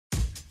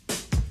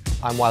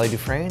I'm Wylie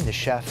Dufresne, the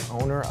chef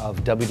owner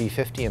of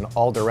WD50 and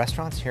Alder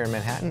restaurants here in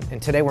Manhattan,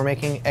 and today we're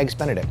making eggs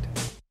Benedict.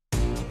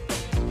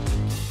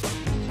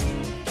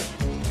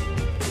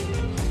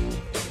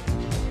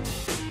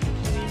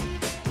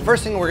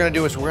 First thing we're gonna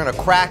do is we're gonna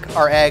crack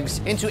our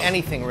eggs into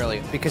anything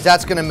really, because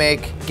that's gonna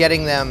make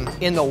getting them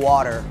in the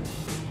water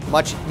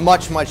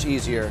much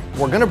easier.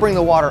 We're gonna bring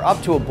the water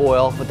up to a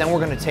boil, but then we're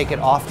gonna take it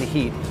off the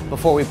heat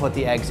before we put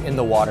the eggs in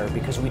the water,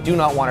 because we do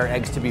not want our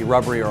eggs to be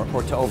rubbery or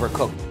to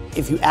overcook.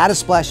 If you add a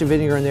splash of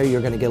vinegar in there,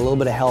 you're gonna get a little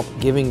bit of help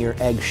giving your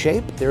egg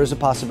shape. There is a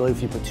possibility if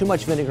you put too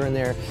much vinegar in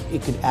there,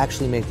 it could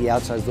actually make the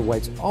outsides of the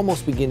whites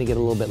almost begin to get a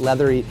little bit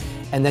leathery,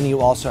 and then you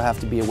also have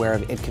to be aware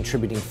of it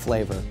contributing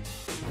flavor.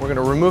 We're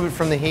gonna remove it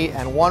from the heat,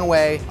 and one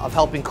way of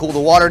helping cool the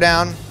water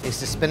down is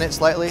to spin it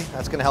slightly.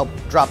 That's gonna help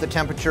drop the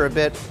temperature a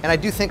bit. And I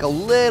do think a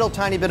little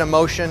tiny bit of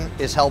motion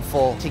is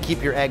helpful to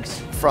keep your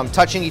eggs from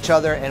touching each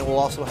other, and it will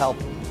also help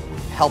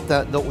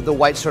the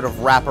white sort of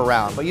wrap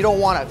around. But you don't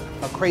want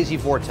a crazy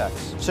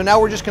vortex. So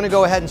now we're just gonna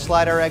go ahead and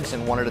slide our eggs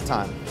in one at a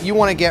time. You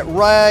wanna get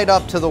right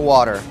up to the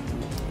water.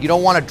 You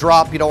don't wanna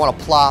drop, you don't wanna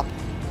plop.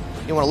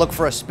 You wanna look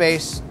for a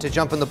space to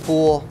jump in the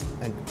pool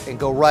and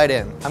go right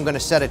in. I'm gonna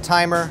set a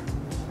timer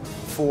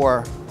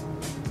for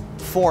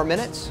 4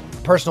 minutes.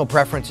 Personal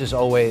preference is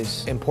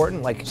always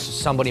important. Like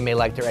somebody may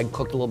like their egg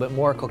cooked a little bit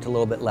more, cooked a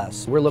little bit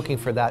less. We're looking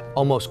for that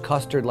almost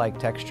custard-like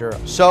texture.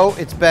 So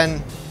it's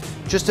been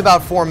just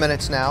about 4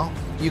 minutes now.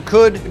 You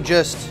could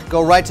just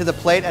go right to the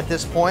plate at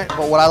this point,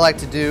 but what I like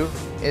to do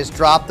is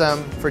drop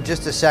them for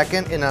just a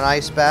second in an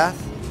ice bath.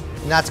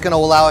 And that's gonna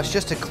allow us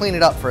just to clean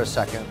it up for a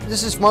second.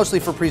 This is mostly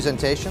for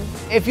presentation.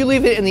 If you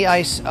leave it in the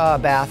ice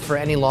bath for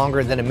any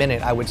longer than a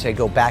minute, I would say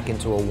go back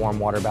into a warm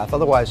water bath.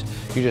 Otherwise,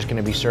 you're just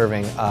gonna be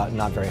serving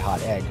not very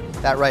hot egg.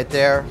 That right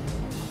there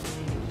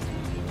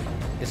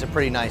is a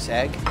pretty nice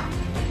egg.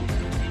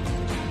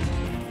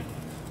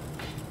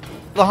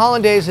 The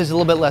hollandaise is a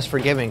little bit less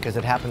forgiving because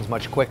it happens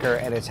much quicker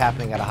and it's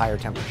happening at a higher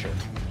temperature.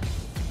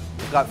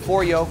 We've got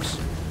 4 yolks.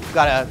 We've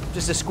got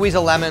just a squeeze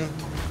of lemon.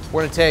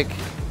 We're gonna take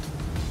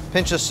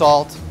pinch of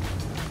salt.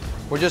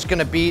 We're just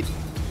gonna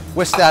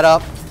whisk that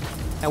up,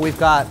 and we've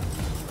got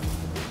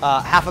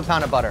half a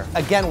pound of butter.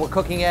 Again, we're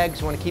cooking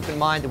eggs. We wanna keep in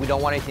mind that we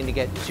don't want anything to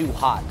get too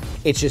hot.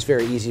 It's just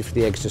very easy for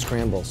the eggs to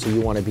scramble, so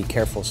you wanna be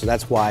careful. So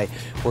that's why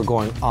we're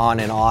going on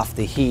and off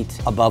the heat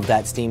above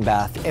that steam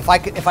bath. If I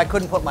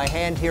couldn't put my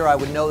hand here, I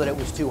would know that it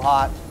was too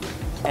hot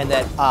and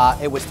that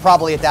it was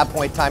probably at that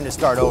point time to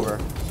start over.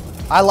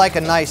 I like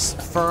a nice,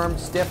 firm,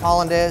 stiff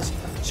hollandaise,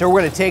 so we're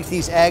gonna take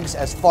these eggs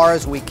as far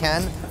as we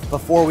can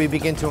before we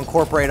begin to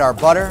incorporate our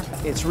butter.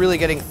 It's really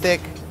getting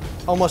thick,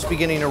 almost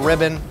beginning to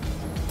ribbon.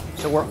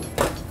 So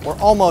we're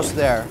almost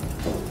there.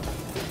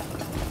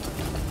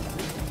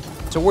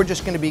 So we're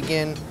just gonna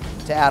begin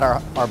to add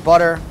our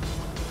butter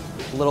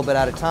a little bit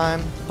at a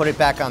time, put it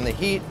back on the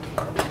heat.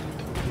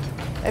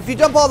 If you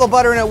dump all the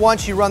butter in at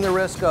once, you run the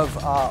risk of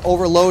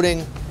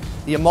overloading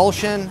the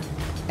emulsion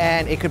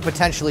and it could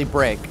potentially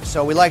break.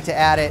 So we like to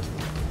add it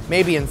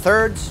maybe in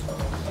thirds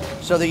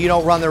so that you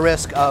don't run the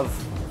risk of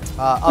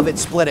it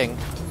splitting.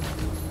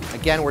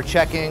 Again, we're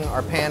checking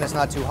our pan is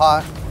not too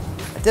hot.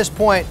 At this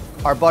point,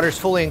 our butter's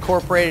fully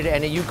incorporated,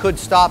 and you could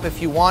stop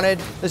if you wanted.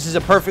 This is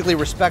a perfectly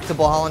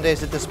respectable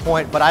hollandaise at this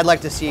point, but I'd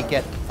like to see it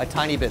get a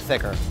tiny bit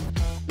thicker.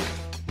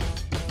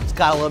 It's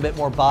got a little bit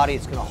more body.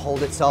 It's gonna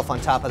hold itself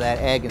on top of that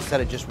egg instead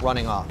of just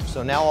running off.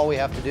 So now all we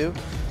have to do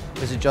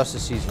is adjust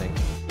the seasoning.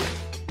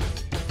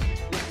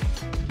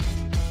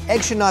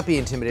 Eggs should not be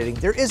intimidating.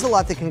 There is a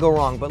lot that can go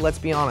wrong, but let's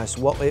be honest,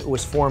 it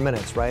was 4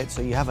 minutes, right?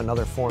 So you have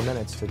another 4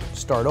 minutes to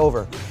start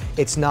over.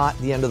 It's not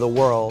the end of the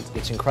world.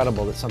 It's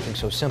incredible that something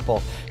so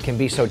simple can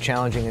be so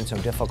challenging and so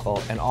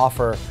difficult and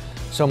offer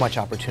so much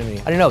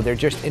opportunity. I don't know, there are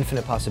just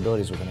infinite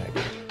possibilities with an egg.